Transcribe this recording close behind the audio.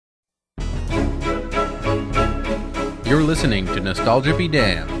You're listening to Nostalgia Be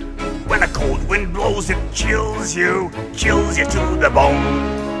Damned. When a cold wind blows, it chills you to the bone.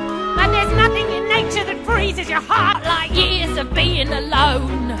 And there's nothing in nature that freezes your heart like years of being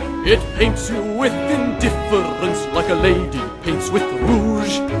alone. It paints you with indifference like a lady paints with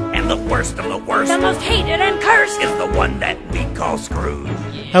rouge. And the worst of the worst, The most hated and cursed is the one that we call Scrooge.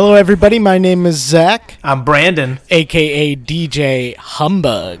 Hello, everybody. My name is Zach, I'm Brandon. a.k.a. DJ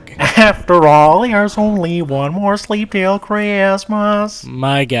Humbug. After all, there's only one more sleep till Christmas.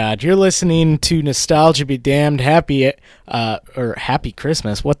 My God, you're listening to Nostalgia Be Damned. Happy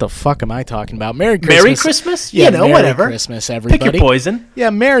Christmas. What the fuck am I talking about? Merry Christmas. Merry Christmas? Yeah, Merry whatever. Christmas, everybody. Pick your poison.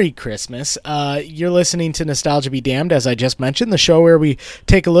 Yeah, Merry Christmas. You're listening to Nostalgia Be Damned, as I just mentioned, the show where we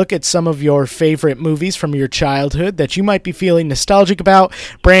take a look at some of your favorite movies from your childhood that you might be feeling nostalgic about.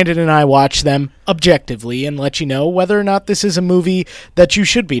 Brandon and I watch them objectively and let you know whether or not this is a movie that you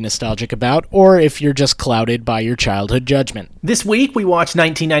should be nostalgic about, or if you're just clouded by your childhood judgment. This week, we watched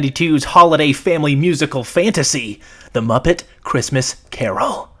 1992's holiday family musical fantasy, The Muppet Christmas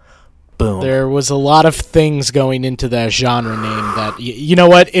Carol. Boom. There was a lot of things going into that genre name that, you know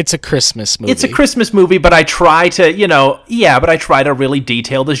what? It's a Christmas movie. It's a Christmas movie, but I try to really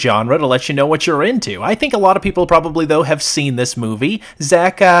detail the genre to let you know what you're into. I think a lot of people probably, though, have seen this movie.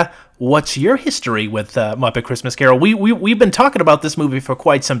 Zach, what's your history with Muppet Christmas Carol? We've been talking about this movie for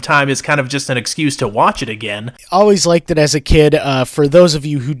quite some time. It's kind of just an excuse to watch it again. Always liked it as a kid. For those of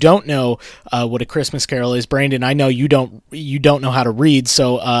you who don't know what A Christmas Carol is, Brandon, I know you don't know how to read.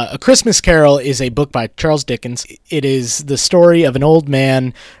 So A Christmas Carol is a book by Charles Dickens. It is the story of an old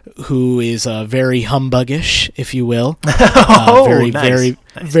man who is very humbuggish, if you will. Nice.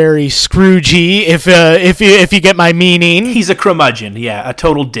 Very Scroogey, if you get my meaning. He's a curmudgeon, yeah, a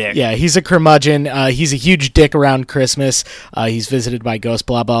total dick. Yeah, he's a curmudgeon. He's a huge dick around Christmas. He's visited by ghosts,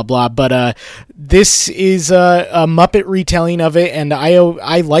 blah, blah, blah. But this is a Muppet retelling of it, and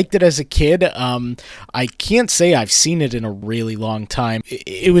I liked it as a kid. I can't say I've seen it in a really long time.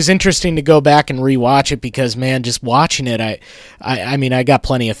 It was interesting to go back and rewatch it because, man, just watching it, I mean, I got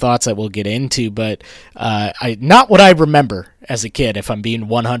plenty of thoughts that we'll get into, but not what I remember as a kid, if I'm being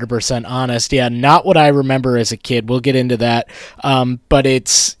 100% honest. Yeah, not what I remember as a kid. We'll get into that. But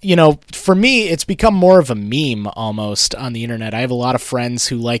it's, for me, it's become more of a meme almost on the internet. I have a lot of friends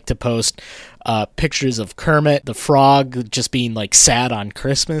who like to post pictures of Kermit the Frog just being like sad on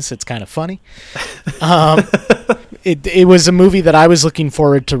Christmas. It's kind of funny. It was a movie that I was looking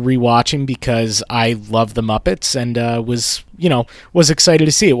forward to rewatching because I love the Muppets and was excited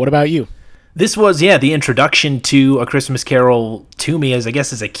to see it. What about you? This was, the introduction to A Christmas Carol to me as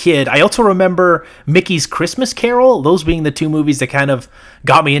a kid. I also remember Mickey's Christmas Carol, those being the two movies that kind of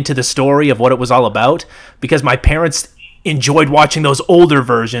got me into the story of what it was all about, because my parents enjoyed watching those older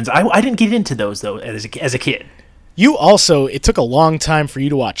versions. I didn't get into those, though, as a kid. It took a long time for you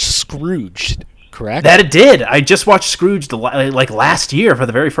to watch Scrooge, correct? That it did. I just watched Scrooge last year for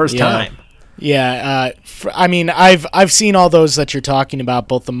the very first time. Yeah, I've seen all those that you're talking about,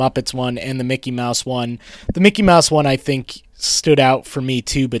 both the Muppets one and the Mickey Mouse one. The Mickey Mouse one, I think, stood out for me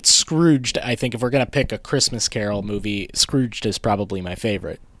too, but Scrooged, I think if we're going to pick a Christmas Carol movie, Scrooged is probably my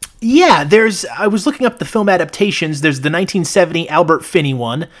favorite. Yeah, I was looking up the film adaptations. There's the 1970 Albert Finney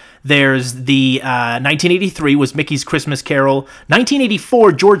one. There's the 1983 was Mickey's Christmas Carol.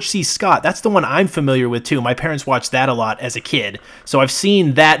 1984, George C. Scott. That's the one I'm familiar with, too. My parents watched that a lot as a kid. So I've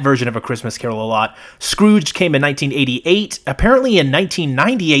seen that version of A Christmas Carol a lot. Scrooge came in 1988. Apparently in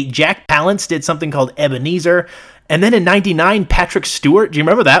 1998, Jack Palance did something called Ebenezer. And then in 99, Patrick Stewart, do you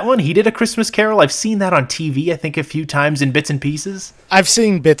remember that one? He did A Christmas Carol. I've seen that on TV, I think, a few times in bits and pieces. I've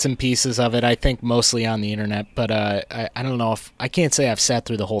seen bits and pieces of it, I think, mostly on the internet. But I don't know I can't say I've sat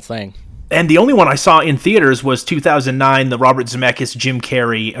through the whole thing. And the only one I saw in theaters was 2009, the Robert Zemeckis, Jim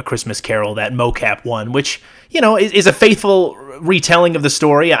Carrey, A Christmas Carol, that mocap one, which, is a faithful retelling of the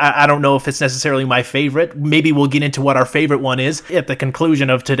story. I don't know if it's necessarily my favorite. Maybe we'll get into what our favorite one is at the conclusion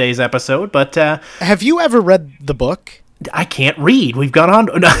of today's episode. But have you ever read the book? I can't read. We've gone on.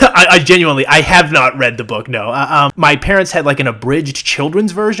 No, I have not read the book. No. My parents had an abridged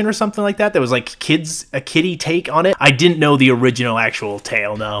children's version or something like that. That was a kiddie take on it. I didn't know the original actual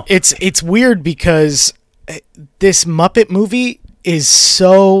tale. No. It's weird because this Muppet movie is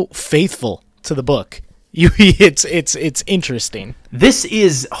so faithful to the book. It's interesting. This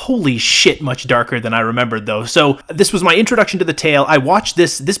is, holy shit, much darker than I remembered, though. So this was my introduction to the tale. I watched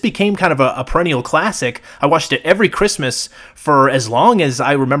this. This became kind of a perennial classic. I watched it every Christmas for as long as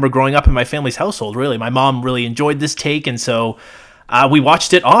I remember growing up in my family's household, really. My mom really enjoyed this take, and so we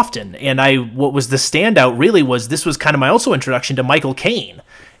watched it often. And what was the standout, really, was this was kind of my also introduction to Michael Caine.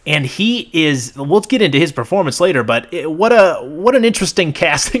 And he is, we'll get into his performance later, but what an interesting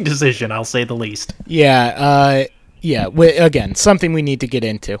casting decision, I'll say the least. Yeah, again, something we need to get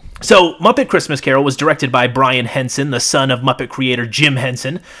into. So, Muppet Christmas Carol was directed by Brian Henson, the son of Muppet creator Jim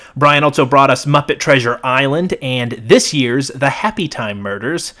Henson. Brian also brought us Muppet Treasure Island and this year's The Happy Time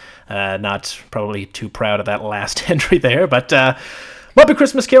Murders. Not probably too proud of that last entry there, but Muppet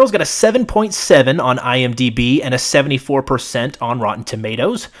Christmas Carol's got a 7.7 on IMDb and a 74% on Rotten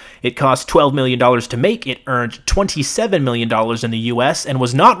Tomatoes. It cost $12 million to make. It earned $27 million in the US and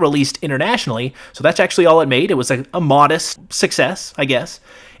was not released internationally, so that's actually all it made. It was a modest success, I guess.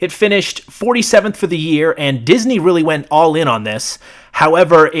 It finished 47th for the year, and Disney really went all in on this.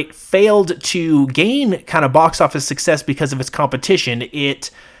 However, it failed to gain kind of box office success because of its competition.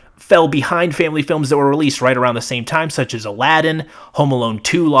 It fell behind family films that were released right around the same time, such as Aladdin, Home Alone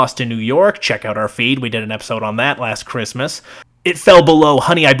 2, Lost in New York. Check out our feed. We did an episode on that last Christmas. It fell below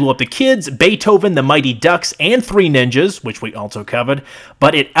Honey, I Blew Up the Kids, Beethoven, The Mighty Ducks, and Three Ninjas, which we also covered.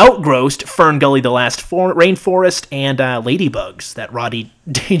 But it outgrossed Fern Gully, The Last Rainforest, and Ladybugs, that Rodney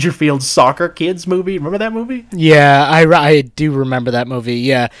Dangerfield soccer kids movie. Remember that movie? Yeah, I do remember that movie,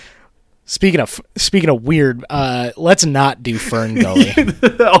 yeah. Speaking of weird, let's not do Fern Gully.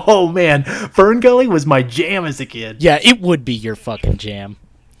 Oh man, Fern Gully was my jam as a kid. Yeah, it would be your fucking jam.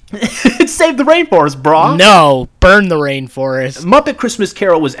 It saved the rainforest, brah. No, burn the rainforest. Muppet Christmas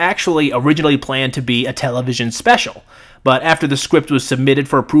Carol was actually originally planned to be a television special. But after the script was submitted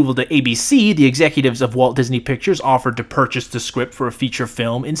for approval to ABC, the executives of Walt Disney Pictures offered to purchase the script for a feature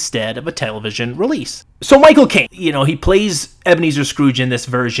film instead of a television release. So Michael Caine, he plays Ebenezer Scrooge in this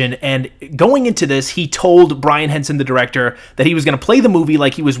version, and going into this, he told Brian Henson, the director, that he was going to play the movie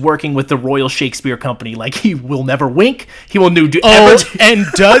like he was working with the Royal Shakespeare Company, like he will never wink, he will and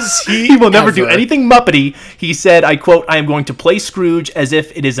does he? He will never do anything Muppety. He said, I quote, "I am going to play Scrooge as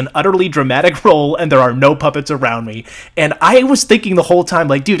if it is an utterly dramatic role and there are no puppets around me." And I was thinking the whole time,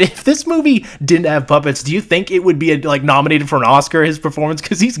 like, dude, if this movie didn't have puppets, do you think it would be nominated for an Oscar, his performance?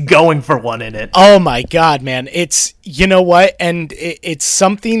 Because he's going for one in it. Oh my God, man. It's, you know what? And it's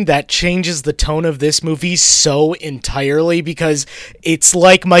something that changes the tone of this movie so entirely, because it's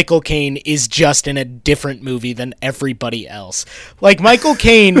like Michael Caine is just in a different movie than everybody else. Like, Michael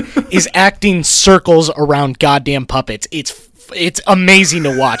Caine is acting circles around goddamn puppets. It's amazing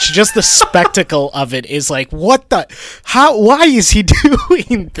to watch. Just the spectacle of it is like, why is he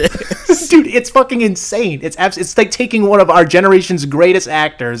doing this? Dude, it's fucking insane. It's like taking one of our generation's greatest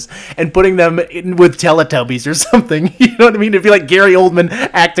actors and putting them in with Teletubbies or something. You know what I mean? It'd be like Gary Oldman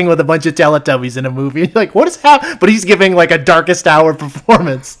acting with a bunch of Teletubbies in a movie. You're like, what is happening? But he's giving like a Darkest Hour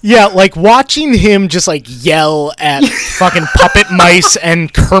performance. Yeah, like watching him just like yell at fucking puppet mice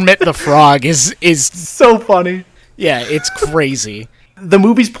and Kermit the Frog is so funny. Yeah, it's crazy. The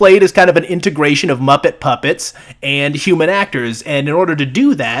movie's played as kind of an integration of Muppet puppets and human actors, and in order to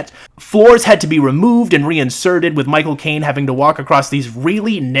do that, floors had to be removed and reinserted, with Michael Caine having to walk across these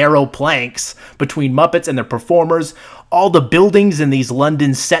really narrow planks between Muppets and their performers. All the buildings in these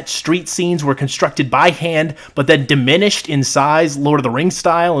London set street scenes were constructed by hand, but then diminished in size, Lord of the Rings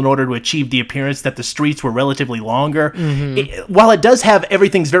style, in order to achieve the appearance that the streets were relatively longer. Mm-hmm. While it does have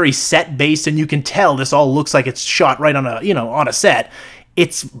everything's very set-based, and you can tell this all looks like it's shot right on a set,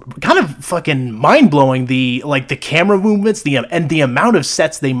 it's kind of fucking mind-blowing, the camera movements, and the amount of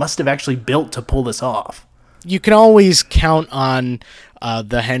sets they must have actually built to pull this off. You can always count on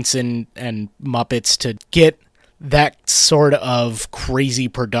the Henson and Muppets to get that sort of crazy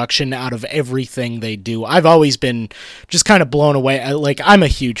production out of everything they do. I've always been just kind of blown away. I'm a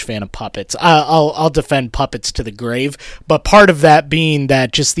huge fan of puppets. I'll defend puppets to the grave, but part of that being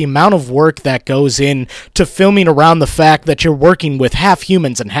that just the amount of work that goes in to filming around the fact that you're working with half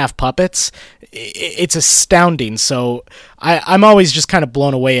humans and half puppets, it's astounding. So I'm always just kind of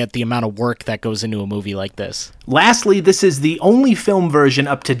blown away at the amount of work that goes into a movie like this. Lastly, this is the only film version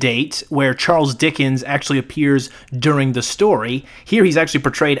up to date where Charles Dickens actually appears during the story. Here he's actually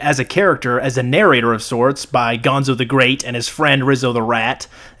portrayed as a character, as a narrator of sorts, by Gonzo the Great and his friend Rizzo the Rat.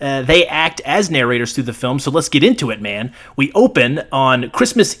 They act as narrators through the film, so let's get into it, man. We open on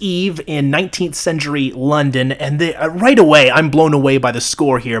Christmas Eve in 19th century London, and right away I'm blown away by the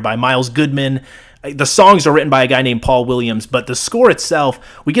score here by Miles Goodman. The songs are written by a guy named Paul Williams, but the score itself,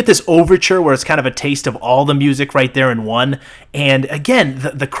 we get this overture where it's kind of a taste of all the music right there in one. And again,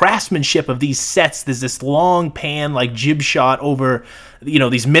 the craftsmanship of these sets, there's this long pan, like jib shot over,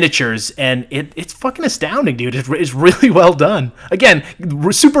 these miniatures, and it's fucking astounding, dude. It's really well done. Again,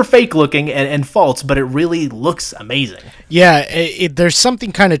 super fake looking and false, but it really looks amazing. Yeah, there's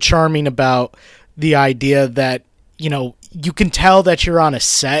something kind of charming about the idea that, you can tell that you're on a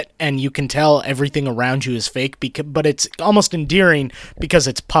set, and you can tell everything around you is fake, but it's almost endearing because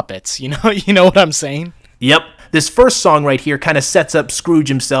it's puppets. You know what I'm saying? Yep. This first song right here kind of sets up Scrooge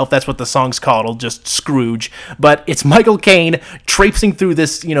himself. That's what the song's called, just Scrooge. But it's Michael Caine traipsing through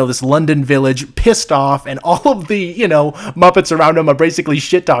this, this London village, pissed off, and all of the, Muppets around him are basically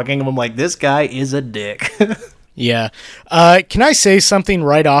shit-talking him. I'm like, this guy is a dick. Yeah. Can I say something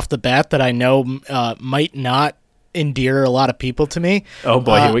right off the bat that I know might not endear a lot of people to me? Oh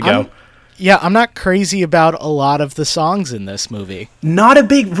boy, here we go. I'm not crazy about a lot of the songs in this movie. Not a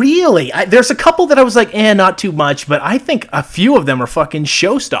big, really. There's a couple that I was like, not too much, but I think a few of them are fucking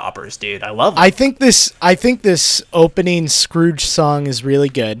showstoppers, dude. I love them. I think this opening Scrooge song is really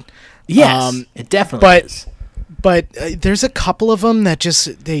good. Yes, it definitely is. But there's a couple of them that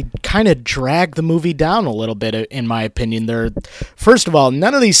they kind of drag the movie down a little bit, in my opinion. First of all,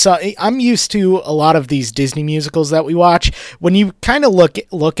 none of these songs, I'm used to a lot of these Disney musicals that we watch. When you kind of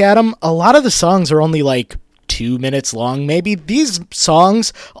look at them, a lot of the songs are only like 2 minutes long. Maybe these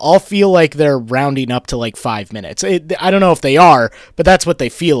songs all feel like they're rounding up to like 5 minutes. I don't know if they are, but that's what they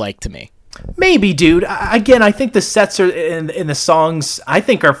feel like to me. Maybe, dude. Again, I think the sets are in the songs, I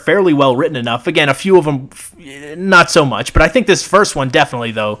think, are fairly well written enough. Again, a few of them, not so much. But I think this first one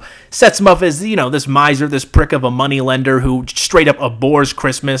definitely, though, sets him up as, this miser, this prick of a moneylender who straight up abhors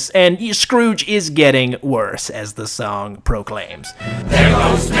Christmas. And Scrooge is getting worse, as the song proclaims. There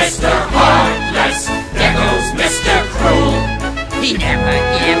goes Mr. Heartless. There goes Mr. Cruel. He never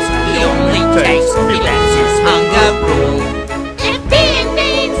gives, he only takes. He lets his hunger rule.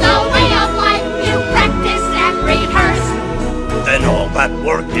 And all that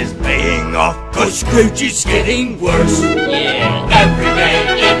work is paying off, 'cause Scrooge is getting worse. Yeah, every day,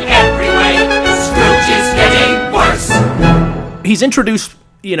 in every way, Scrooge is getting worse. He's introduced,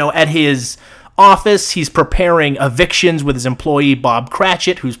 at his office. He's preparing evictions with his employee, Bob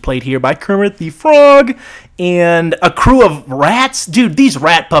Cratchit, who's played here by Kermit the Frog, and a crew of rats. Dude, these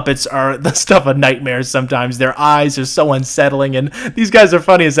rat puppets are the stuff of nightmares sometimes. Their eyes are so unsettling, and these guys are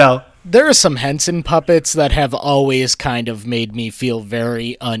funny as hell. There are some Henson puppets that have always kind of made me feel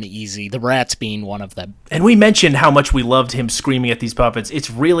very uneasy, the rats being one of them. And we mentioned how much we loved him screaming at these puppets. It's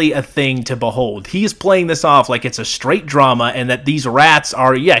really a thing to behold. He is playing this off like it's a straight drama, and that these rats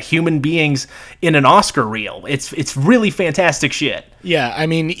are, human beings in an Oscar reel. It's really fantastic shit. Yeah, I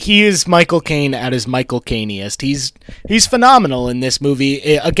mean, he is Michael Caine at his Michael Caine-iest. He's phenomenal in this movie.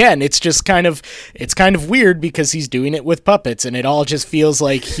 Again, it's kind of weird because he's doing it with puppets, and it all just feels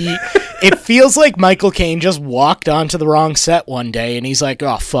like it feels like Michael Caine just walked onto the wrong set one day, and he's like,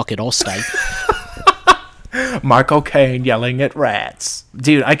 oh, fuck it, I'll stay. Michael Caine yelling at rats.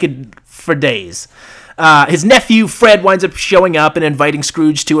 Dude, I could, for days. His nephew, Fred, winds up showing up and inviting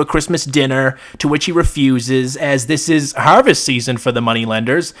Scrooge to a Christmas dinner, to which he refuses, as this is harvest season for the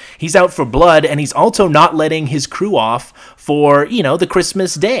moneylenders. He's out for blood, and he's also not letting his crew off for, the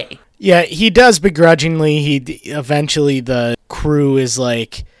Christmas day. Yeah, he does begrudgingly. Eventually the crew is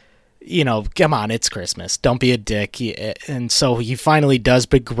like, come on, it's Christmas. Don't be a dick. And so he finally does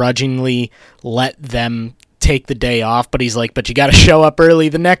begrudgingly let them take the day off, but he's like, but you gotta show up early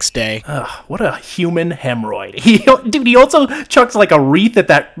the next day. What a human hemorrhoid. He also chucks like a wreath at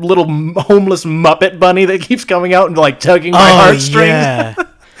that little homeless Muppet bunny that keeps coming out and like tugging my heartstrings. Yeah.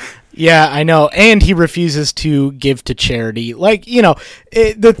 Yeah, I know. And he refuses to give to charity. Like,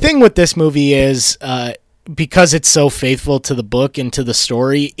 the thing with this movie is, because it's so faithful to the book and to the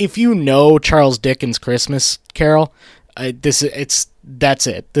story, if you know Charles Dickens' Christmas Carol, that's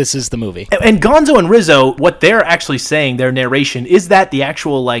it. This is the movie. And Gonzo and Rizzo, what they're actually saying, their narration, is that the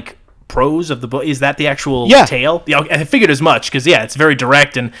actual, prose of the book? Is that the actual tale? Yeah, I figured as much, because, it's very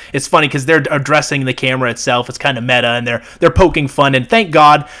direct, and it's funny, because they're addressing the camera itself. It's kind of meta, and they're poking fun, and thank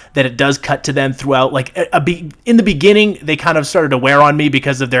God that it does cut to them throughout. In the beginning, they kind of started to wear on me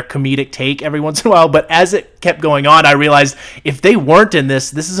because of their comedic take every once in a while, but as it kept going on, I realized if they weren't in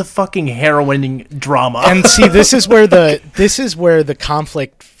this is a fucking harrowing drama. And see, this is where the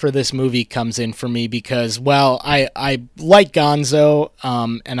conflict for this movie comes in for me, because, I like Gonzo,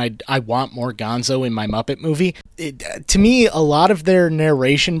 and I want more Gonzo in my Muppet movie. To me, a lot of their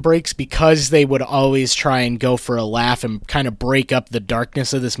narration breaks because they would always try and go for a laugh and kind of break up the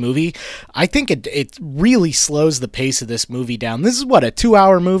darkness of this movie. I think it really slows the pace of this movie down. This is what, a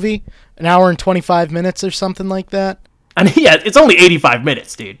 2-hour movie? An hour and 25 minutes or something like that? And it's only 85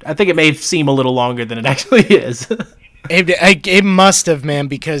 minutes, dude. I think it may seem a little longer than it actually is. It must have, man,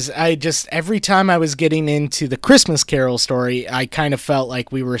 because every time I was getting into the Christmas Carol story, I kind of felt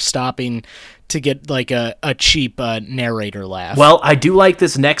like we were stopping to get like a cheap narrator laugh. Well, I do like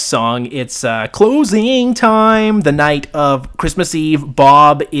this next song. It's closing time, the night of Christmas Eve.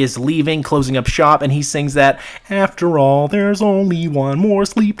 Bob is leaving, closing up shop, and he sings that, after all, there's only one more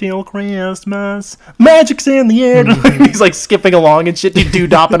sleep till Christmas. Magic's in the air. He's like skipping along and shit,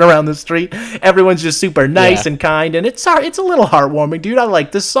 doo-dopping around the street. Everyone's just super nice and kind, and it's a little heartwarming, dude. I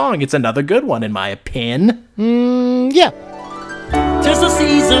like this song. It's another good one, in my opinion. Yeah. 'Tis a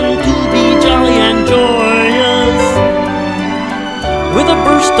season to be jolly and joyous. With a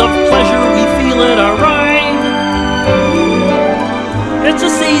burst of pleasure we feel it alright. It's a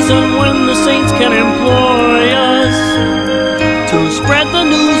season when the saints can employ us to spread the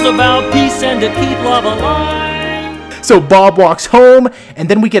news about peace and to keep love alive. So Bob walks home, and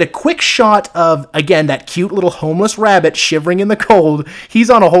then we get a quick shot of, again, that cute little homeless rabbit shivering in the cold.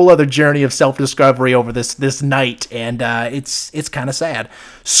 He's on a whole other journey of self-discovery over this night, and it's kind of sad.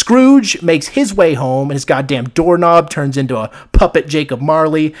 Scrooge makes his way home, and his goddamn doorknob turns into a puppet Jacob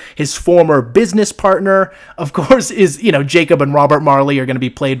Marley. His former business partner, of course, is, Jacob and Robert Marley are going to be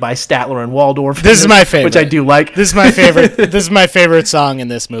played by Statler and Waldorf. This is my favorite. Which I do like. This is my favorite. This is my favorite song in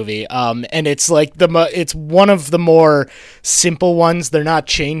this movie. And it's like it's one of the more simple ones. They're not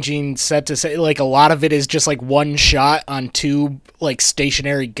changing set to set. Like, a lot of it is just like one shot on two like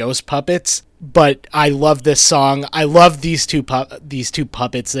stationary ghost puppets. But I love this song. I love these two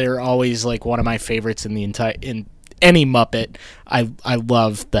puppets. They're always like one of my favorites in any Muppet. I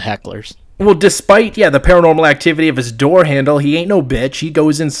love the hecklers. Well, despite, the paranormal activity of his door handle, he ain't no bitch. He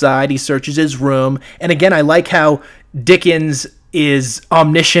goes inside, he searches his room, and again, I like how Dickens is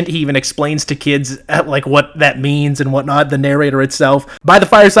omniscient. He even explains to kids like what that means and whatnot, the narrator itself. By the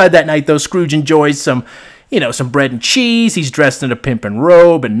fireside that night, though, Scrooge enjoys some bread and cheese. He's dressed in a pimpin'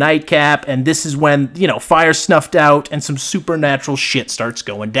 robe and nightcap, and this is when, fire's snuffed out and some supernatural shit starts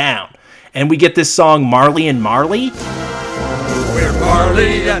going down. And we get this song, Marley and Marley. We're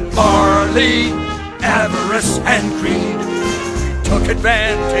Marley and Marley, avarice and greed. Took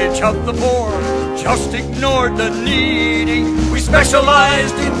advantage of the poor, just ignored the needy. We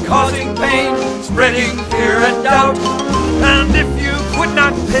specialized in causing pain, spreading fear and doubt. And if you could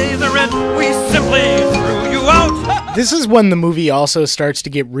not pay the rent, we simply threw you out. This is when the movie also starts to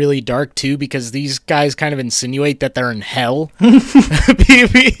get really dark too, because these guys kind of insinuate that they're in hell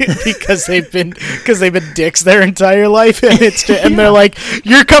because they've been dicks their entire life, and and they're like,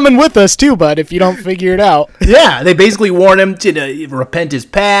 "You're coming with us too, bud, if you don't figure it out." Yeah, they basically warn him to repent his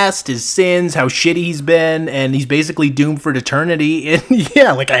past, his sins, how shitty he's been, and he's basically doomed for eternity. And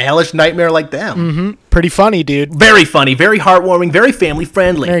like a hellish nightmare like them. Mm-hmm. Pretty funny, dude. Very funny, very heartwarming, very family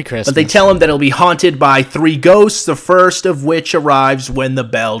friendly. Merry Christmas. But they tell him that it'll be haunted by 3 ghosts, the first of which arrives when the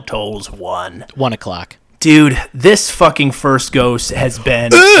bell tolls 1. 1 o'clock. Dude, this fucking first ghost has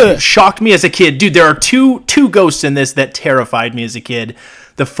been shocked me as a kid. Dude, there are two ghosts in this that terrified me as a kid.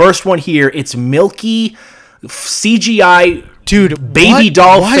 The first one here, it's Milky CGI. Dude, baby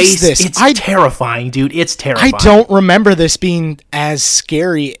doll face. This? It's terrifying, dude. It's terrifying. I don't remember this being as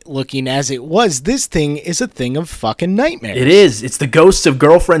scary looking as it was. This thing is a thing of fucking nightmares. It is. It's the ghosts of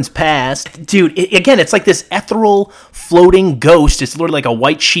girlfriends past. Dude, again, it's like this ethereal floating ghost. It's literally like a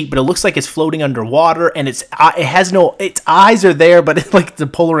white sheet, but it looks like it's floating underwater, and its eyes are there, but it's like the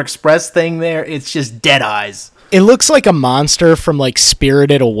Polar Express thing there. It's just dead eyes. It looks like a monster from like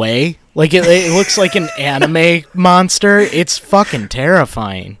Spirited Away. Like it looks like an anime monster. It's fucking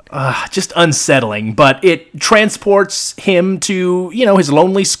terrifying. Just unsettling, but it transports him to, his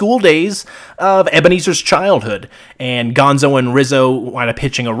lonely school days of Ebenezer's childhood. And Gonzo and Rizzo wind up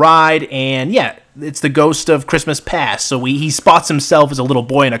hitching a ride, and it's the ghost of Christmas past. So he spots himself as a little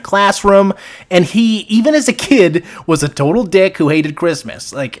boy in a classroom, and he, even as a kid, was a total dick who hated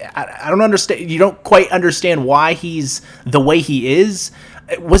Christmas. Like, I don't understand. You don't quite understand why he's the way he is.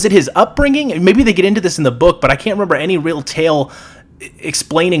 Was it his upbringing? Maybe they get into this in the book, but I can't remember any real tale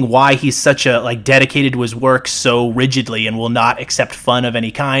explaining why he's such a dedicated to his work so rigidly and will not accept fun of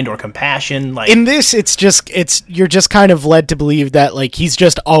any kind or compassion. Like in this, you're just kind of led to believe that he's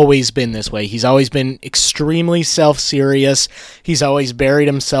just always been this way. He's always been extremely self-serious. He's always buried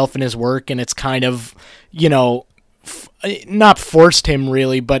himself in his work, and it's kind of not forced him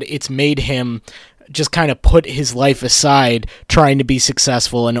really, but it's made him just kind of put his life aside, trying to be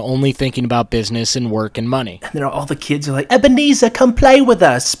successful and only thinking about business and work and money. And all the kids are like, Ebenezer, come play with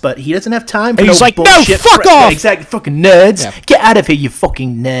us, but he doesn't have time for and he's like, bullshit. No, fuck off! Yeah, exactly, fucking nerds. Yeah. Get out of here, you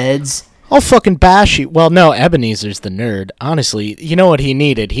fucking nerds. I'll fucking bash you. Well, no, Ebenezer's the nerd. Honestly, you know what he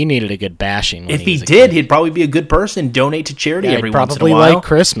needed? He needed a good bashing. If he did, he'd probably be a good person, donate to charity every once in a while. Probably like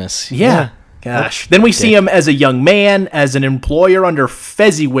Christmas. Yeah. Gosh. Then we see him as a young man, as an employer under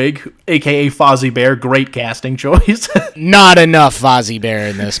Fezziwig, a.k.a. Fozzie Bear. Great casting choice. Not enough Fozzie Bear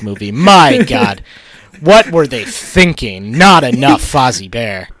in this movie. My God. What were they thinking? Not enough Fozzie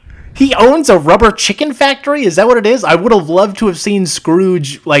Bear. He owns a rubber chicken factory? Is that what it is? I would have loved to have seen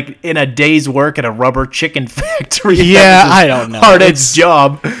Scrooge, like, in a day's work at a rubber chicken factory. Yeah, I don't know. Hard-edged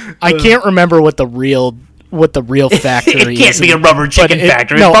job. I can't remember what the real factory It can't is. be a rubber chicken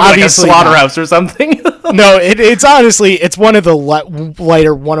factory. No, It's probably like a obviously slaughterhouse or something. No, it's honestly, it's one of the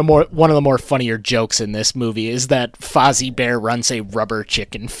lighter, one of the more funnier jokes in this movie is that Fozzie Bear runs a rubber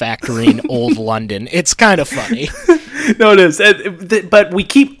chicken factory in old London. It's kind of funny. No, it is. But we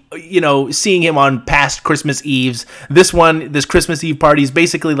keep, seeing him on past Christmas Eves. This Christmas Eve party is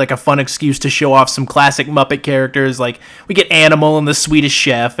basically like a fun excuse to show off some classic Muppet characters. Like, we get Animal and the Swedish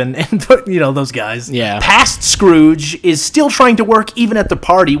Chef and those guys. Yeah. Past Scrooge is still trying to work even at the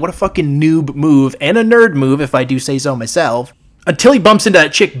party. What a fucking noob move, and a nerd move, if I do say so myself. Until he bumps into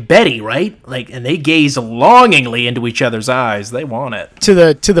that chick Betty, right? And they gaze longingly into each other's eyes. They want it. To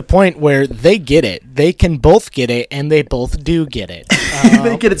the point where they get it. They can both get it, and they both do get it.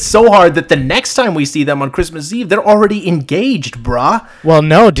 They get it so hard that the next time we see them on Christmas Eve, they're already engaged, brah. Well,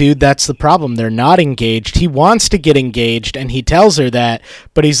 no, dude, that's the problem. They're not engaged. He wants to get engaged, and he tells her that,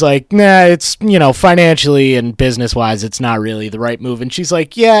 but he's like, nah, it's, financially and business-wise, it's not really the right move. And she's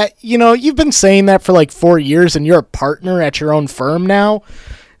like, yeah, you've been saying that for like 4 years, and you're a partner at your own firm now?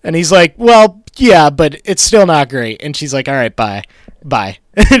 And he's like, well, yeah, but it's still not great. And she's like, all right, bye.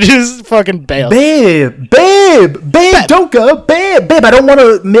 Just fucking bail. Babe, don't go. Babe, I don't want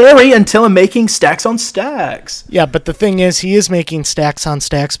to marry until I'm making stacks on stacks. Yeah, but the thing is, he is making stacks on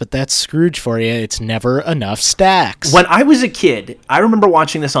stacks, but that's Scrooge for you. It's never enough stacks. When I was a kid, I remember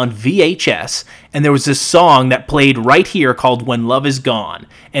watching this on VHS, and there was this song that played right here called When Love Is Gone.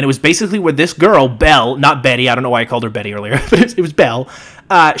 And it was basically where this girl, Belle, not Betty, I don't know why I called her Betty earlier, but it was Belle,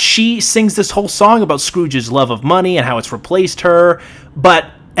 she sings this whole song about Scrooge's love of money and how it's replaced her.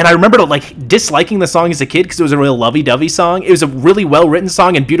 And I remember disliking the song as a kid because it was a real lovey-dovey song. It was a really well-written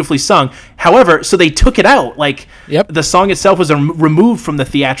song and beautifully sung. However, so they took it out. The song itself was removed from the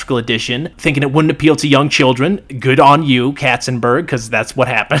theatrical edition, thinking it wouldn't appeal to young children. Good on you, Katzenberg, because that's what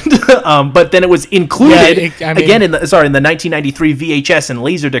happened. But then it was included again in the 1993 VHS and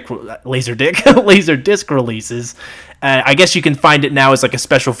Laserdisc releases. I guess you can find it now as like a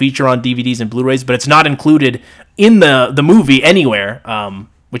special feature on DVDs and Blu-rays, but it's not included in the movie anywhere,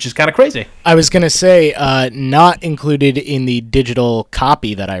 which is kind of crazy. I was going to say, not included in the digital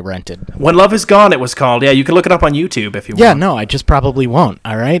copy that I rented. When Love Is Gone, it was called. Yeah, you can look it up on YouTube if you want. Yeah, no, I just probably won't,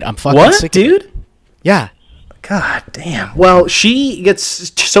 all right? I'm fucking sick of it. Yeah. God damn. Well, she gets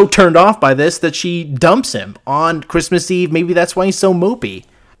so turned off by this that she dumps him on Christmas Eve. Maybe that's why he's so mopey.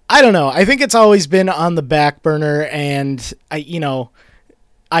 I don't know. I think it's always been on the back burner, and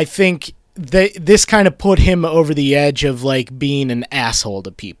I think this kind of put him over the edge of being an asshole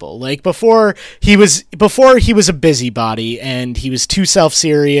to people. Before he was a busybody and he was too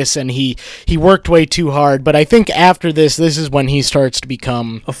self-serious and he worked way too hard. But I think after this is when he starts to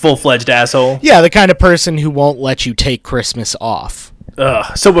become a full-fledged asshole. Yeah, the kind of person who won't let you take Christmas off.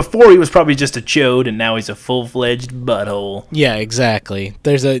 So before he was probably just a chode, and now he's a full-fledged butthole. Yeah, exactly.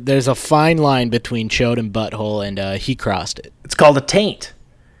 There's a fine line between chode and butthole, and he crossed it. It's called a taint.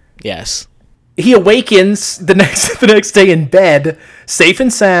 Yes. He awakens the next day in bed, safe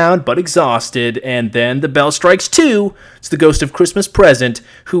and sound, but exhausted, and then the bell strikes 2. It's the ghost of Christmas Present,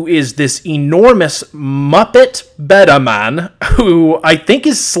 who is this enormous Muppet beta man, who I think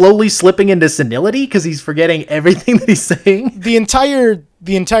is slowly slipping into senility because he's forgetting everything that he's saying. The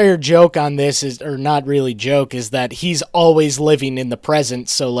entire joke on this is, or not really joke, is that he's always living in the present,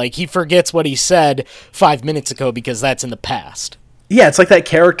 so he forgets what he said 5 minutes ago because that's in the past. Yeah, it's like that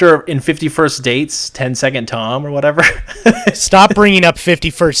character in 50 First Dates, 10 Second Tom or whatever. Stop bringing up 50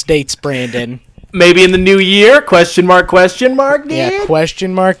 First Dates, Brandon. Maybe in the new year? Question mark, dude? Yeah,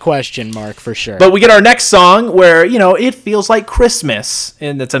 question mark, for sure. But we get our next song where, it feels like Christmas.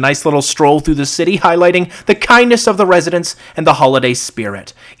 And it's a nice little stroll through the city, highlighting the kindness of the residents and the holiday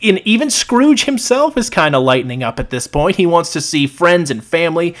spirit. And even Scrooge himself is kind of lightening up at this point. He wants to see friends and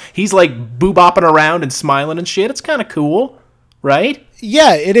family. He's boo-bopping around and smiling and shit. It's kind of cool. Right?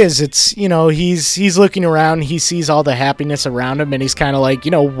 Yeah, it is. It's, he's looking around, he sees all the happiness around him, and he's kind of like,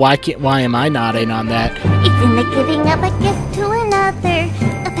 why am I not in on that? It's in the giving of a gift to another,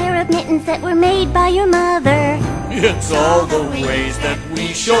 a pair of mittens that were made by your mother. It's all the ways that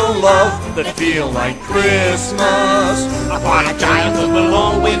we show love that feel like Christmas. Upon a child who will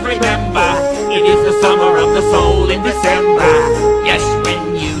always remember, it is the summer of the soul in December. Yes,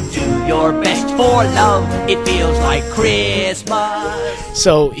 when you do your best for love, it feels like Christmas.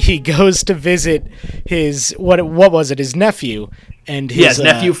 So he goes to visit his what was it? His nephew and his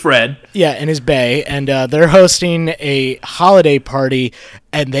nephew Fred. Yeah, and his bae, and they're hosting a holiday party,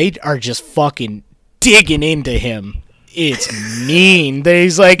 and they are just fucking digging into him. It's mean.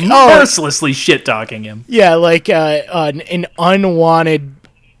 He's like mercilessly shit talking him. Yeah, like an unwanted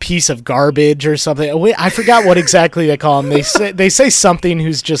piece of garbage or something. I forgot what exactly they call him. They say something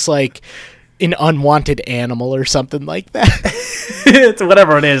who's just like an unwanted animal or something like that. It's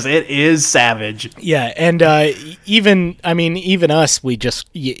whatever it is savage. Yeah, and even us, we just,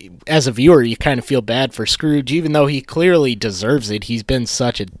 as a viewer, you kind of feel bad for Scrooge, even though he clearly deserves it. He's been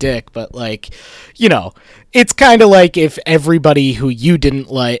such a dick, but like, you know, it's kind of like if everybody who you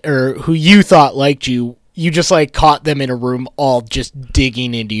didn't like or who you thought liked you just like caught them in a room all just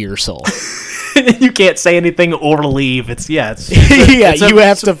digging into your soul. You can't say anything or leave. You have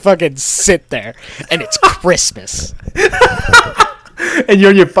to fucking sit there, and it's Christmas. And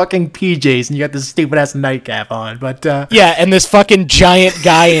you're in your fucking PJs, and you got this stupid ass nightcap on. But yeah, and this fucking giant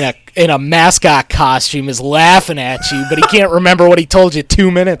guy in a mascot costume is laughing at you, but he can't remember what he told you 2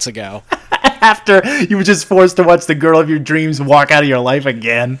 minutes ago. After you were just forced to watch the girl of your dreams walk out of your life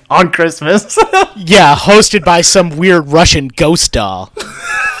again on Christmas. Yeah, hosted by some weird Russian ghost doll.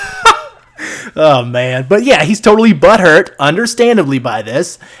 Oh, man. But yeah, he's totally butthurt, understandably, by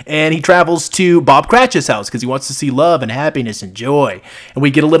this. And he travels to Bob Cratchit's house because he wants to see love and happiness and joy. And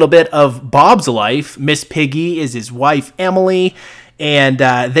we get a little bit of Bob's life. Miss Piggy is his wife, Emily. And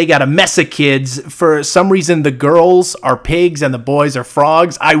they got a mess of kids. For some reason, the girls are pigs and the boys are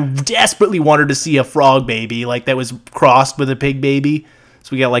frogs. I desperately wanted to see a frog baby, like that was crossed with a pig baby. So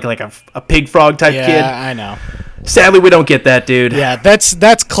we got like a pig frog type kid. Yeah, I know. Sadly, we don't get that, dude. Yeah,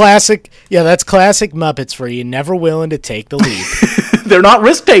 that's classic. Yeah, that's classic Muppets for you. Never willing to take the leap. They're not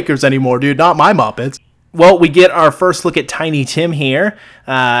risk takers anymore, dude. Not my Muppets. Well, we get our first look at Tiny Tim here.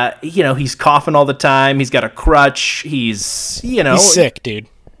 He's coughing all the time. He's got a crutch. He's sick, dude.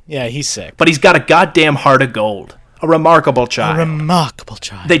 Yeah, he's sick. But he's got a goddamn heart of gold. A remarkable child.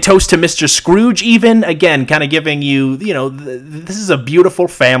 They toast to Mr. Scrooge even. Again, kind of giving you, this is a beautiful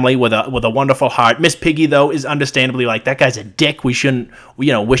family with a wonderful heart. Miss Piggy, though, is understandably like, that guy's a dick. We shouldn't,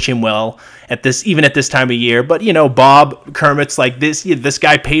 wish him well at this time of year. But, Bob Kermit's like, this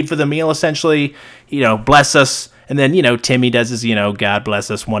guy paid for the meal, essentially. Bless us. And then, Timmy does his, God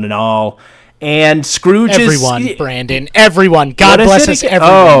bless us one and all. And Scrooge Brandon. Everyone. God bless us,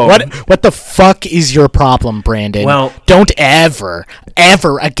 everyone. What the fuck is your problem, Brandon? Well, don't ever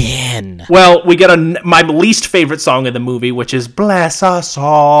again. Well, we got my least favorite song of the movie, which is Bless Us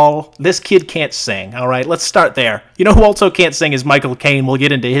All. This kid can't sing, all right? Let's start there. You know who also can't sing is Michael Caine. We'll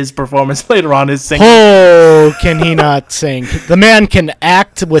get into his performance later on. His singing. Oh, can he not sing? The man can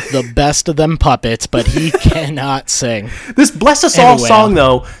act with the best of them puppets, but he cannot sing. This Bless Us All song,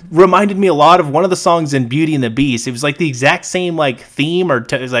 though, reminded me a lot of one of the songs in Beauty and the Beast. It was like the exact same theme, or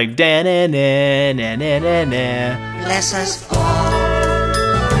it was like da na na na na na na. Bless us all,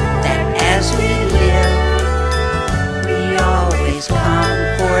 that as we live, we always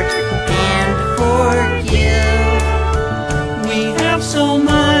comfort and forgive. We have so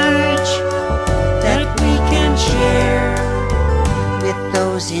much that we can share with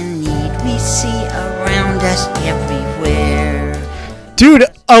those in need we see around us everywhere. Dude,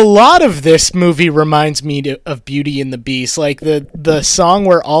 a lot of this movie reminds me of Beauty and the Beast. Like the song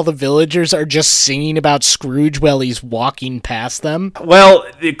where all the villagers are just singing about Scrooge while he's walking past them. Well,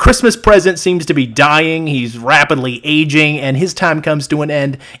 the Christmas present seems to be dying. He's rapidly aging, and his time comes to an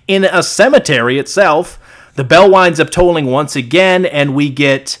end in a cemetery itself. The bell winds up tolling once again, and we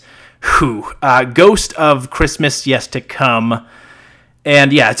get Ghost of Christmas Yes to Come.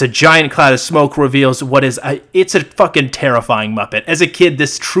 And yeah, it's a giant cloud of smoke reveals what is it's a fucking terrifying Muppet. As a kid,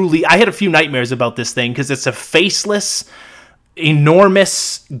 I had a few nightmares about this thing because it's a faceless,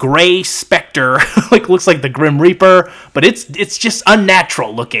 enormous gray specter, looks like the Grim Reaper, but it's just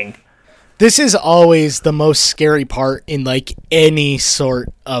unnatural looking. This is always the most scary part in any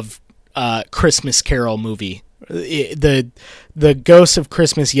sort of Christmas Carol movie. The Ghost of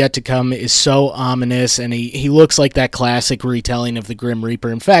Christmas Yet to Come is so ominous, and he looks like that classic retelling of the Grim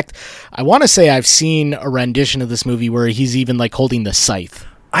Reaper. In fact, I want to say I've seen a rendition of this movie where he's even holding the scythe.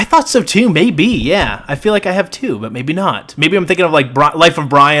 I thought so too, maybe, yeah. I feel like I have too, but maybe not. Maybe I'm thinking of Life of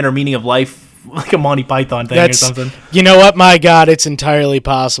Brian or Meaning of Life like a Monty Python thing or something. You know what? My God, it's entirely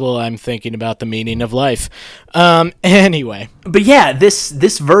possible. I'm thinking about the meaning of life. Anyway. But yeah,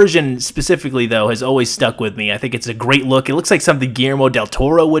 this version specifically, though, has always stuck with me. I think it's a great look. It looks like something Guillermo del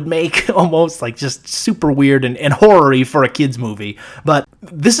Toro would make, almost like just super weird and horror-y for a kid's movie. But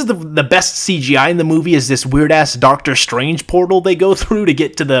this is the best CGI in the movie is this weird-ass Doctor Strange portal they go through to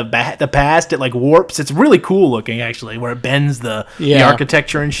get to the past. It like warps. It's really cool looking, actually, where it bends the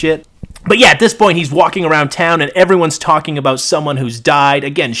architecture and shit. But yeah, at this point, he's walking around town and everyone's talking about someone who's died.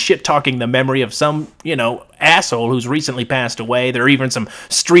 Again, shit-talking the memory of some, asshole who's recently passed away. There are even some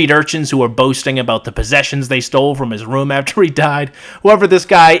street urchins who are boasting about the possessions they stole from his room after he died. Whoever this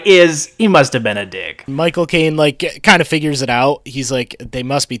guy is, he must have been a dick. Michael Caine, kind of figures it out. He's like, they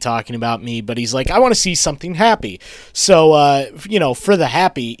must be talking about me, but he's like, I want to see something happy. So, for the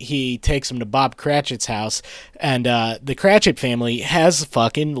happy, he takes him to Bob Cratchit's house, and the Cratchit family has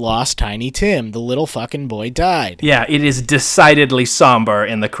fucking lost Tiny Tim. The little fucking boy died. Yeah, it is decidedly somber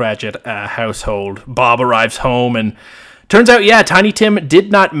in the Cratchit household. Bob arrives home and turns out, Tiny Tim did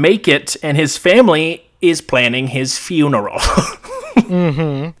not make it, and his family is planning his funeral.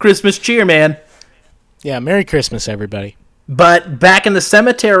 Mm-hmm. Christmas cheer, man. Yeah, Merry Christmas, everybody. But back in the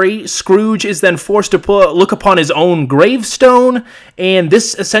cemetery, Scrooge is then forced to look upon his own gravestone, and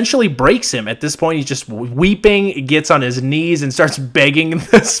this essentially breaks him. At this point, he's just weeping, gets on his knees, and starts begging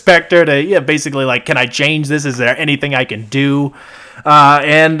the specter to, basically like, can I change this? Is there anything I can do?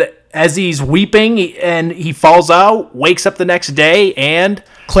 And as he's weeping, and he falls out, wakes up the next day, and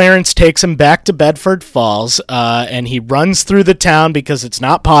Clarence takes him back to Bedford Falls, and he runs through the town because it's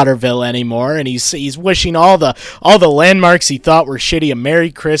not Potterville anymore, and he's wishing all the landmarks he thought were shitty a Merry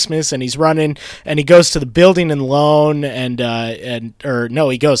Christmas, and he's running, and he goes to the building and loan,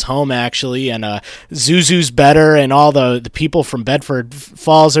 he goes home actually, and Zuzu's better, and all the people from Bedford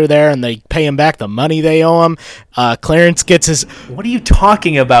Falls are there, and they pay him back the money they owe him. Clarence gets his... What are you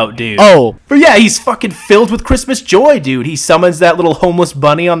talking about, dude? Oh. But yeah, he's fucking filled with Christmas joy, dude. He summons that little homeless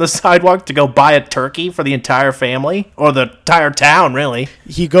bunny on the sidewalk to go buy a turkey for the entire family, or the entire town, really.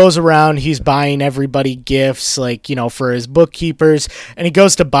 He goes around, he's buying everybody gifts, for his bookkeepers, and he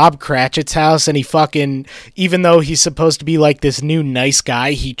goes to Bob Cratchit's house, and he fucking, even though he's supposed to be like this new nice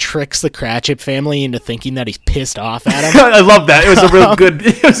guy, he tricks the Cratchit family into thinking that he's pissed off at him. I love that. It was a real good,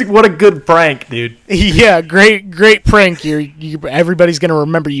 what a good prank, dude. Yeah, great prank. Everybody's gonna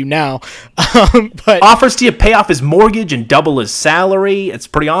remember you now. But offers to pay off his mortgage and double his salary. It's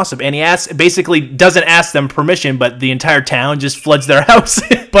pretty awesome. And he basically doesn't ask them permission, but the entire town just floods their house.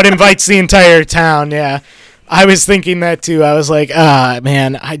 But invites the entire town, yeah. I was thinking that too. I was like,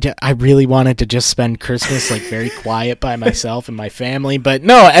 man, I really wanted to just spend Christmas very quiet by myself and my family, but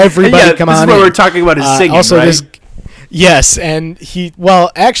no, everybody come on in. This is what we're talking about is singing, also, right? Yes, and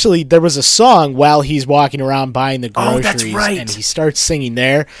actually, there was a song while he's walking around buying the groceries, that's right. And he starts singing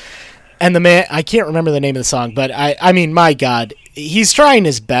there. And the man, I can't remember the name of the song, but I mean, my God, he's trying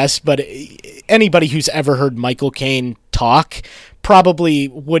his best, but anybody who's ever heard Michael Caine talk probably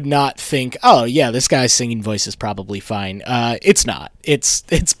would not think, oh yeah, this guy's singing voice is probably fine. It's not. It's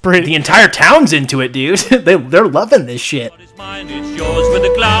pretty. The entire town's into it, dude. They're loving this shit. Mine is yours with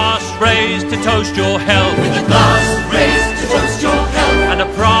a glass raised to toast your health. With a glass raised to toast your health. And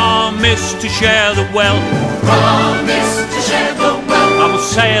a promise to share the wealth. Promise to share the wealth. I will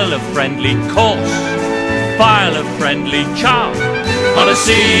sail a friendly course, file a friendly chart, on a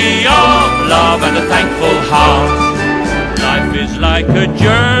sea of love and a thankful heart. Life is like a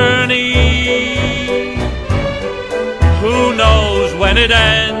journey, who knows when it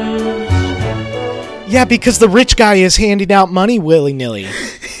ends? Yeah, because the rich guy is handing out money willy-nilly.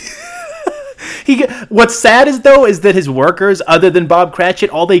 What's sad is that his workers, other than Bob Cratchit,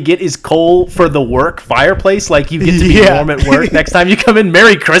 all they get is coal for the work fireplace. Like, you get to be warm at work next time you come in.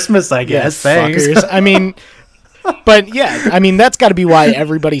 Merry Christmas, I guess. Yeah, thanks. Fuckers. I mean... But yeah, I mean, that's got to be why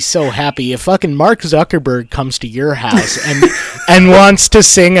everybody's so happy. If fucking Mark Zuckerberg comes to your house and wants to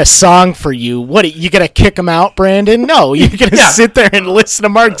sing a song for you, what, you gonna kick him out, Brandon? No, you're gonna sit there and listen to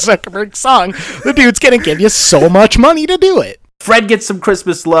Mark Zuckerberg's song. The dude's gonna give you so much money to do it. Fred gets some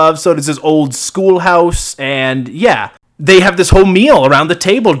Christmas love, so does his old schoolhouse, and yeah. They have this whole meal around the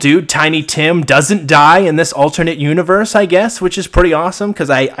table, dude. Tiny Tim doesn't die in this alternate universe, I guess, which is pretty awesome, because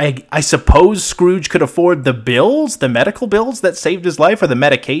I suppose Scrooge could afford the medical bills that saved his life, or the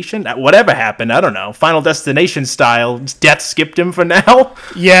medication. Whatever happened, I don't know. Final Destination style, death skipped him for now.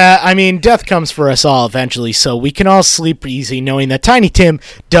 Yeah, I mean, death comes for us all eventually, so we can all sleep easy knowing that Tiny Tim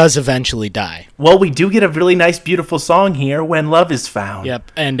does eventually die. Well, we do get a really nice, beautiful song here, When Love Is Found.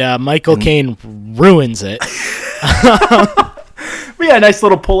 Yep, and Michael Caine ruins it. We got a nice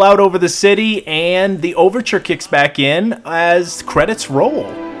little pull out over the city, and the overture kicks back in as credits roll.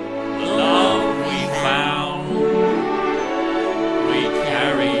 The love we found, we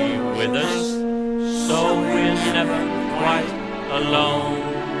carry with us, so we're never quite alone.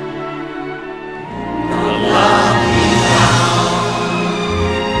 The love we found,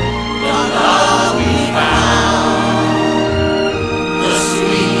 the love we found, the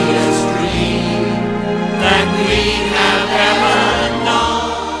sweetest dream that we have ever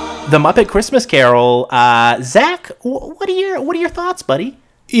known. The Muppet Christmas Carol. Zach, what are your thoughts, buddy?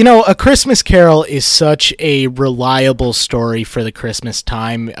 You know, A Christmas Carol is such a reliable story for the Christmas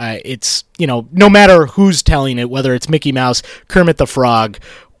time. It's, you know, no matter who's telling it, whether it's Mickey Mouse, Kermit the Frog,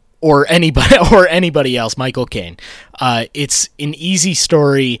 or anybody else, Michael Caine. It's an easy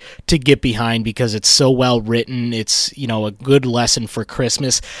story to get behind because it's so well written. It's, you know, a good lesson for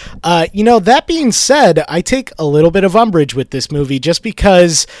Christmas. You know, that being said, I take a little bit of umbrage with this movie just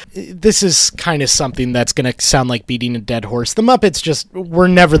because this is kind of something that's going to sound like beating a dead horse. The Muppets just were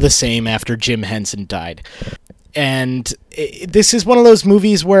never the same after Jim Henson died. And this is one of those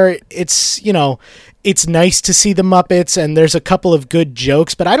movies where it's, you know, it's nice to see the Muppets and there's a couple of good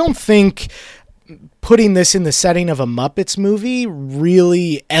jokes, but I don't think putting this in the setting of a Muppets movie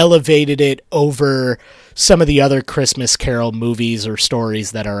really elevated it over some of the other Christmas Carol movies or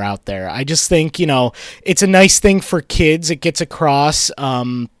stories that are out there. I just think, you know, it's a nice thing for kids. It gets across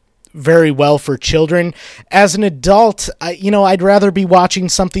very well for children. As an adult, I'd rather be watching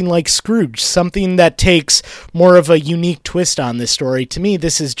something like Scrooge, something that takes more of a unique twist on this story. To me,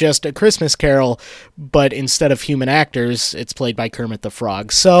 this is just A Christmas Carol, but instead of human actors, it's played by Kermit the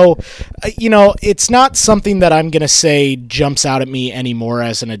Frog. So, it's not something that I'm going to say jumps out at me anymore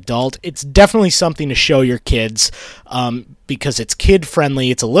as an adult. It's definitely something to show your kids because it's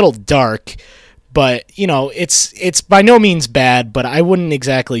kid-friendly. It's a little dark. But, it's by no means bad, but I wouldn't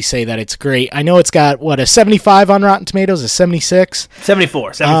exactly say that it's great. I know it's got, a 75 on Rotten Tomatoes, a 76?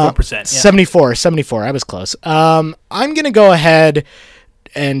 74%. Yeah. 74. I was close. I'm going to go ahead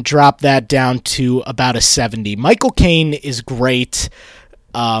and drop that down to about a 70. Michael Caine is great.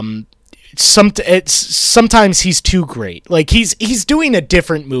 Sometimes he's too great. Like he's doing a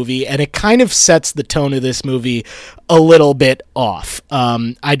different movie, and it kind of sets the tone of this movie a little bit off.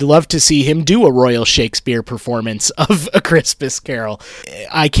 I'd love to see him do a Royal Shakespeare performance of A Christmas Carol.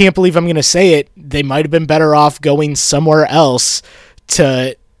 I can't believe I'm going to say it. They might have been better off going somewhere else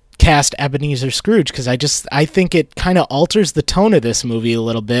to cast Ebenezer Scrooge, because I think it kind of alters the tone of this movie a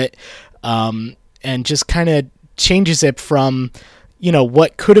little bit, and just kind of changes it from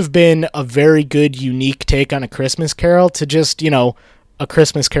what could have been a very good, unique take on A Christmas Carol to just, A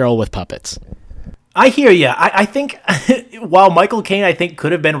Christmas Carol with puppets. I hear you. I think while Michael Caine, I think,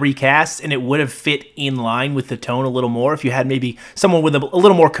 could have been recast and it would have fit in line with the tone a little more if you had maybe someone with a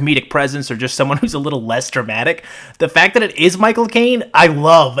little more comedic presence or just someone who's a little less dramatic. The fact that it is Michael Caine, I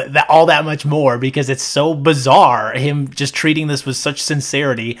love that much more because it's so bizarre, him just treating this with such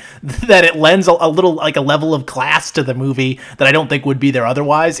sincerity that it lends a little, like, a level of class to the movie that I don't think would be there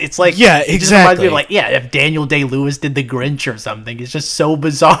otherwise. It's like, yeah, exactly. It just reminds me of, if Daniel Day-Lewis did The Grinch or something. It's just so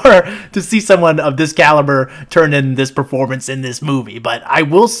bizarre to see someone of this caliber turn in this performance in this movie. But I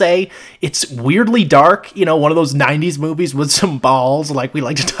will say it's weirdly dark, one of those 90s movies with some balls like we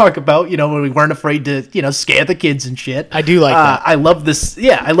like to talk about, when we weren't afraid to, scare the kids and shit. I do like that. I love this.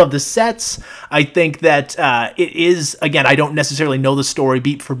 Yeah, I love the sets. I think that it is, again, I don't necessarily know the story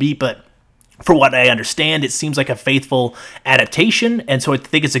beat for beat, but for what I understand, it seems like a faithful adaptation, and so I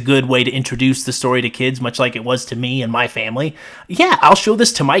think it's a good way to introduce the story to kids, much like it was to me and my family. Yeah, I'll show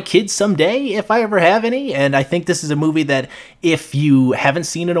this to my kids someday if I ever have any, and I think this is a movie that if you haven't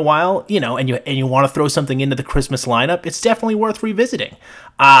seen in a while, and you want to throw something into the Christmas lineup, it's definitely worth revisiting.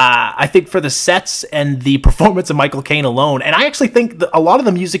 I think for the sets and the performance of Michael Caine alone, and I actually think a lot of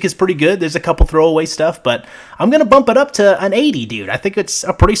the music is pretty good. There's a couple throwaway stuff, but I'm going to bump it up to an 80, dude. I think it's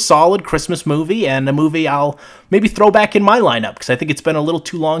a pretty solid Christmas movie and a movie I'll maybe throw back in my lineup because I think it's been a little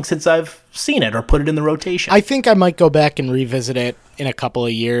too long since I've seen it or put it in the rotation. I think I might go back and revisit it in a couple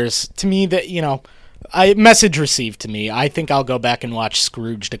of years. To me, that, message received to me. I think I'll go back and watch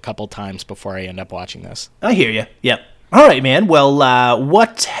Scrooged a couple times before I end up watching this. I hear you. Yep. All right, man. Well,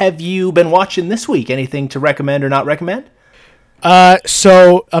 what have you been watching this week? Anything to recommend or not recommend?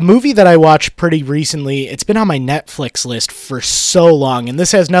 So a movie that I watched pretty recently, it's been on my Netflix list for so long, and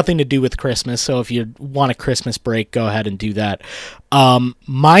this has nothing to do with Christmas, so if you want a Christmas break, go ahead and do that.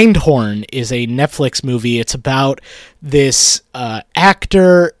 Mindhorn is a Netflix movie. It's about this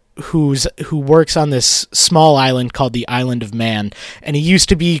actor who works on this small island called the Island of Man, and he used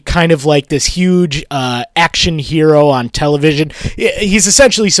to be kind of like this huge action hero on television. He's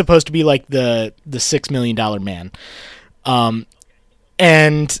essentially supposed to be like the $6 Million Man.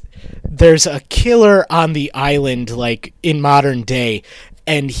 And there's a killer on the island, like in modern day,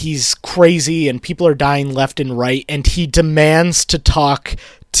 and he's crazy and people are dying left and right, and he demands to talk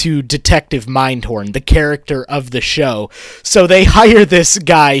to Detective Mindhorn, the character of the show. So they hire this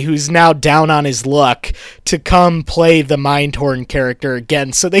guy who's now down on his luck to come play the Mindhorn character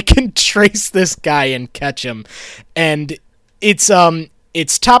again so they can trace this guy and catch him. And it's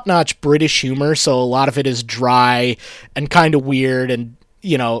top-notch British humor, so a lot of it is dry and kind of weird, and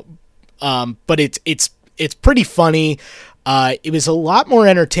but it's pretty funny. It was a lot more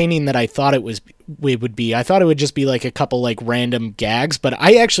entertaining than I thought it would be. I thought it would just be like a couple like random gags, but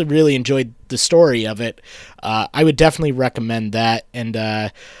I actually really enjoyed the story of it. I would definitely recommend that, and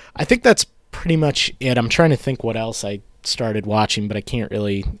I think that's pretty much it. I'm trying to think what else I started watching, but I can't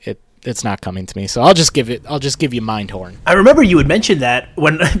really. It's not coming to me, so I'll just give you Mindhorn. I remember you had mentioned that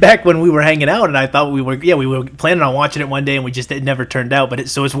back when we were hanging out, and I thought we were planning on watching it one day, and it never turned out. But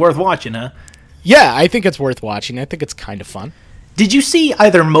so it's worth watching, huh? Yeah, I think it's worth watching. I think it's kind of fun. Did you see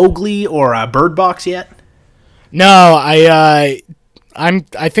either Mowgli or Bird Box yet? No, I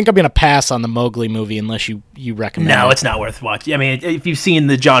think I'm gonna pass on the Mowgli movie unless you recommend it. No, it's not worth watching. I mean, if you've seen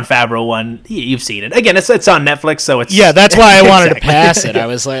the Jon Favreau one, you've seen it. Again, it's on Netflix, so it's that's why I wanted to pass it. I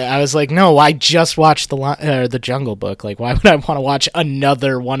was like, no, I just watched the Jungle Book. Like, why would I want to watch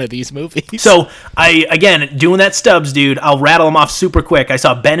another one of these movies? So again doing that Stubbs, dude. I'll rattle them off super quick. I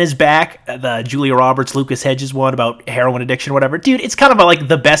saw Ben is Back, the Julia Roberts, Lucas Hedges one about heroin addiction, or whatever. Dude, it's kind of like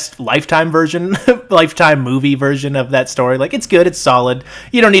the best Lifetime movie version of that story. Like, it's good, it's solid.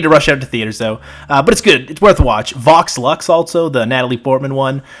 You don't need to rush out to theaters though, but it's good. It's worth a watch. Vox Lux also, the Natalie Portman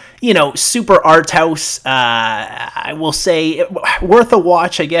one. Super art house. I will say worth a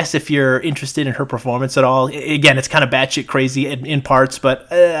watch, I guess, if you're interested in her performance at all. Again, it's kind of batshit crazy in parts,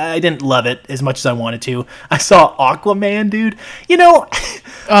 but I didn't love it as much as I wanted to. I saw Aquaman, dude. Dude,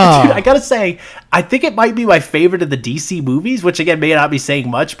 I gotta say, I think it might be my favorite of the DC movies, which again may not be saying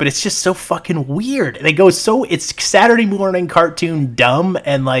much, but it's just so fucking weird. It's Saturday morning cartoon dumb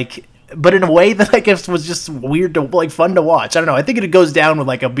and but in a way that I guess was just weird to fun to watch. I don't know. I think it goes down with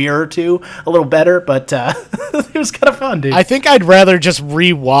like a beer or two a little better, but it was kind of fun, dude. I think I'd rather just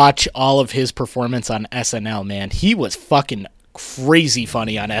rewatch all of his performance on SNL, man. He was fucking crazy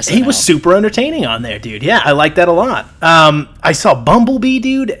funny on SNL. He was super entertaining on there, dude. Yeah, I like that a lot. I saw Bumblebee,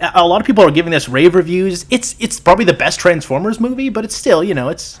 dude. A lot of people are giving this rave reviews. It's probably the best Transformers movie, but it's still,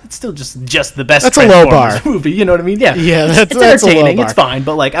 it's still just the best. That's Transformers a low bar movie. You know what I mean? Yeah, that's entertaining. A low bar. It's fine,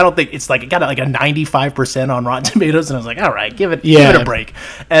 but I don't think it's it got a 95% on Rotten Tomatoes, and I was like, all right, give it a break.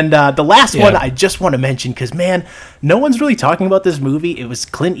 And the last one I just want to mention because man, no one's really talking about this movie. It was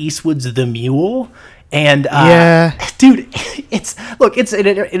Clint Eastwood's The Mule. And dude, it's an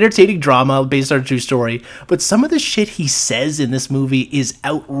entertaining drama based on a true story, but some of the shit he says in this movie is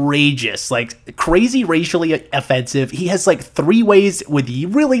outrageous, like crazy racially offensive. He has 3 ways with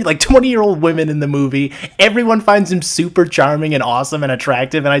really 20-year-old women in the movie. Everyone finds him super charming and awesome and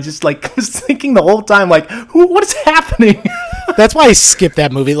attractive, and I just was thinking the whole time what is happening? That's why I skipped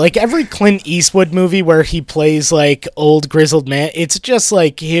that movie. Every Clint Eastwood movie where he plays old grizzled man, it's just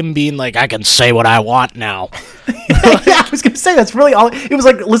him being I can say what I want now. I was gonna say that's really all. It was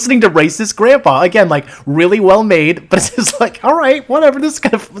listening to Racist Grandpa again, really well made, but it's just all right, whatever. This is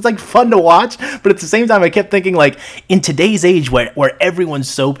kind of fun to watch, but at the same time, I kept thinking in today's age where everyone's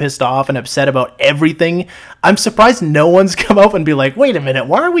so pissed off and upset about everything, I'm surprised no one's come up and be like, wait a minute,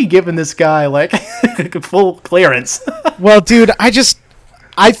 why are we giving this guy full clearance? Well, dude,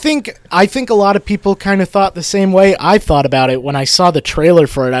 I think a lot of people kind of thought the same way I thought about it when I saw the trailer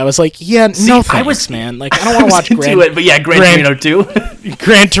for it. I was like, no thanks, man. I don't want to watch Gran Torino 2.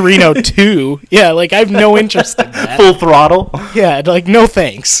 Gran Torino 2. Yeah, I have no interest in that. Full throttle. Yeah, no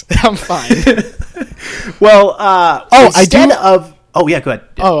thanks. I'm fine. Well, Oh yeah, go ahead.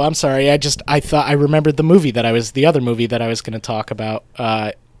 Yeah. Oh, I'm sorry. I remembered the other movie that I was going to talk about.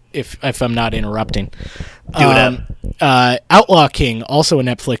 If I'm not interrupting. Do it up. Outlaw King, also a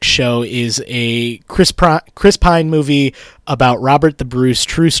Netflix show, is a Chris Pine movie about Robert the Bruce,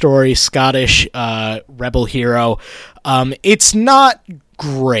 true story, Scottish rebel hero. It's not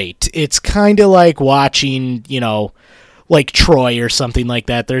great. It's kind of like watching, Troy or something like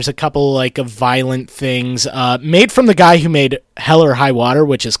that. There's a couple of violent things made from the guy who made Hell or High Water,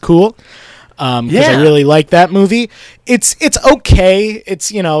 which is cool. Because I really like that movie. It's okay.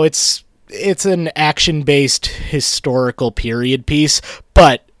 It's an action-based historical period piece,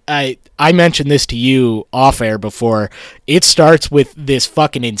 but I mentioned this to you off air before. It starts with this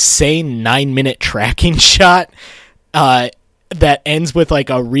fucking insane 9-minute tracking shot that ends with like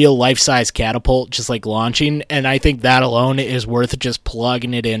a real life-size catapult just like launching, and I think that alone is worth just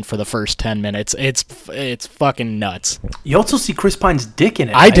plugging it in for the first 10 minutes. It's fucking nuts. You also see Chris Pine's dick in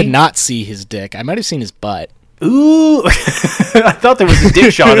it. I right? did not see his dick. I might have seen his butt. Ooh. I thought there was a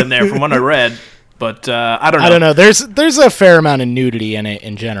dick shot in there from what I read. But I don't know. I don't know. There's a fair amount of nudity in it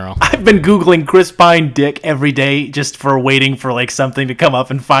in general. I've been Googling Chris Pine dick every day just for waiting for like something to come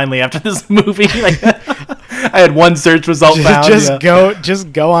up, and finally after this movie, like I had one search result found.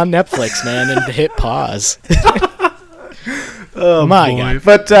 Just go on Netflix, man, and hit pause. Oh my God.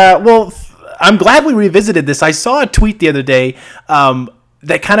 God. But I'm glad we revisited this. I saw a tweet the other day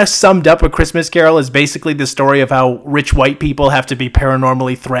that kind of summed up A Christmas Carol as basically the story of how rich white people have to be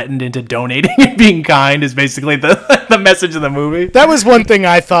paranormally threatened into donating and being kind is basically the message of the movie. That was one thing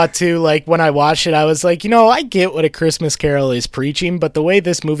I thought too. Like when I watched it, I was like, I get what A Christmas Carol is preaching, but the way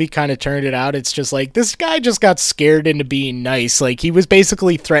this movie kind of turned it out, it's just like this guy just got scared into being nice. Like he was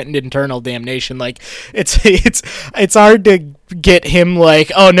basically threatened eternal damnation. Like it's hard to get him like,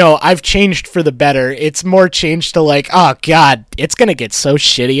 oh no, I've changed for the better. It's more changed to like, oh God, it's gonna get so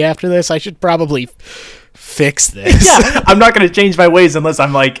shitty after this. I should probably fix this. Yeah, I'm not going to change my ways unless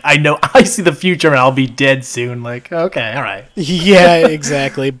I'm like, I know I see the future and I'll be dead soon. Like, okay, all right. Yeah,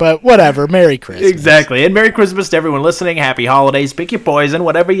 exactly. But whatever. Merry Christmas. Exactly. And Merry Christmas to everyone listening. Happy holidays. Pick your poison.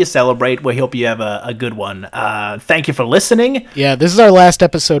 Whatever you celebrate, we hope you have a good one. Thank you for listening. Yeah, this is our last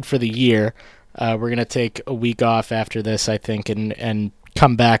episode for the year. We're going to take a week off after this, I think, and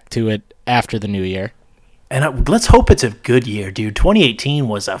come back to it after the new year. And let's hope it's a good year, dude. 2018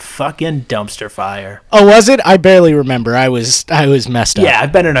 was a fucking dumpster fire. Oh, was it? I barely remember. I was messed up. Yeah,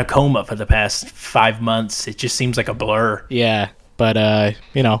 I've been in a coma for the past 5 months. It just seems like a blur. Yeah, but,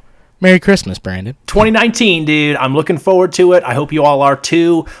 Merry Christmas, Brandon. 2019, dude. I'm looking forward to it. I hope you all are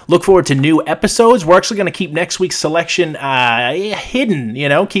too. Look forward to new episodes. We're actually going to keep next week's selection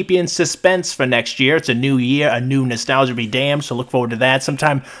hidden, keep you in suspense for next year. It's a new year, a new Nostalgia Be Damned, so look forward to that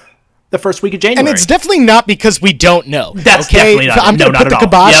sometime the first week of January. And it's definitely not because we don't know. That's okay? definitely not. I'm going to put the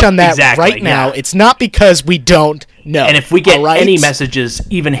kibosh on that right now. Yeah. It's not because we don't know. And if we get any messages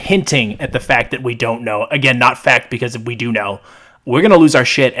even hinting at the fact that we don't know, again, not fact, because if we do know, we're going to lose our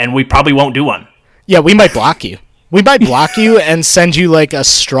shit and we probably won't do one. Yeah, we might block you. We might block you and send you like a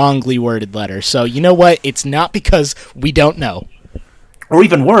strongly worded letter. So you know what? It's not because we don't know. Or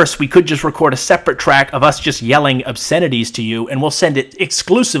even worse, we could just record a separate track of us just yelling obscenities to you, and we'll send it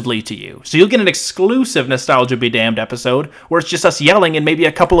exclusively to you. So you'll get an exclusive Nostalgia Be Damned episode where it's just us yelling and maybe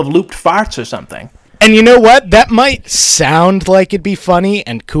a couple of looped farts or something. And you know what? That might sound like it'd be funny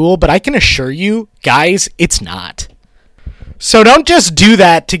and cool, but I can assure you, guys, it's not. So don't just do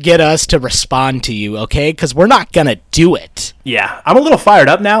that to get us to respond to you, okay? Because we're not going to do it. Yeah, I'm a little fired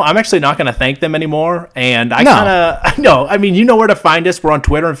up now. I'm actually not going to thank them anymore. And I mean, you know where to find us. We're on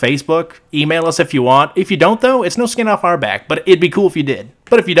Twitter and Facebook. Email us if you want. If you don't, though, it's no skin off our back. But it'd be cool if you did.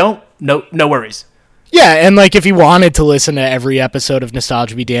 But if you don't, no worries. Yeah, and like if you wanted to listen to every episode of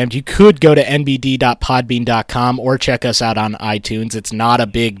Nostalgia Be Damned, you could go to nbd.podbean.com or check us out on iTunes. It's not a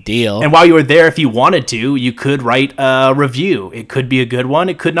big deal. And while you were there, if you wanted to, you could write a review. It could be a good one.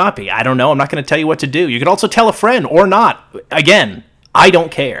 It could not be. I don't know. I'm not going to tell you what to do. You could also tell a friend or not. Again, I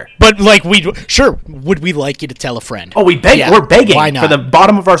don't care. But like would we like you to tell a friend? Oh, we're begging why not? For the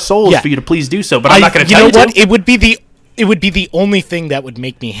bottom of our souls for you to please do so. But I'm not going to tell you. You know what? It would be the only thing that would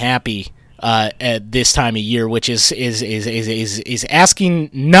make me happy at this time of year, which is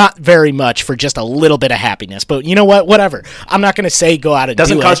asking not very much for just a little bit of happiness. But you know what? Whatever. I'm not going to say go out and do it.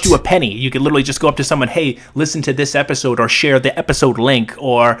 Doesn't cost you a penny. You could literally just go up to someone, hey, listen to this episode, or share the episode link,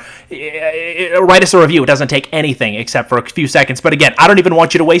 or write us a review. It doesn't take anything except for a few seconds. But again, I don't even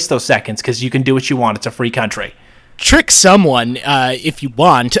want you to waste those seconds because you can do what you want. It's a free country. Trick someone if you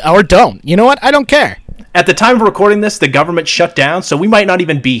want, or don't. You know what? I don't care. At the time of recording this, the government shut down, so we might not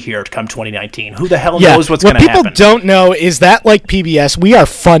even be here come 2019. Who the hell knows what's going to happen? What people don't know is that, like PBS, we are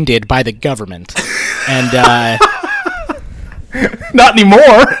funded by the government. And not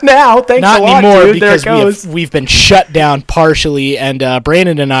anymore now. Thanks a lot, not anymore, dude. because there it goes. we've been shut down partially, and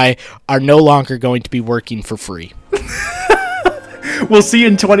Brandon and I are no longer going to be working for free. We'll see you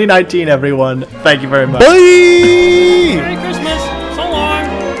in 2019, everyone. Thank you very much. Bye! Merry Christmas. So long.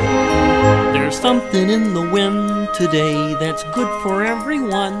 There's something in the wind today that's good for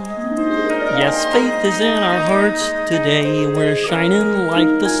everyone. Yes, faith is in our hearts today. We're shining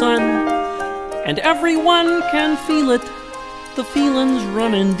like the sun. And everyone can feel it. The feeling's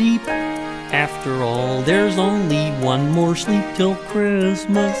running deep. After all, there's only one more sleep till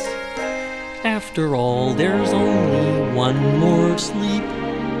Christmas. After all, there's only one more sleep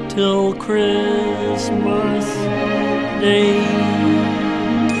till Christmas Day.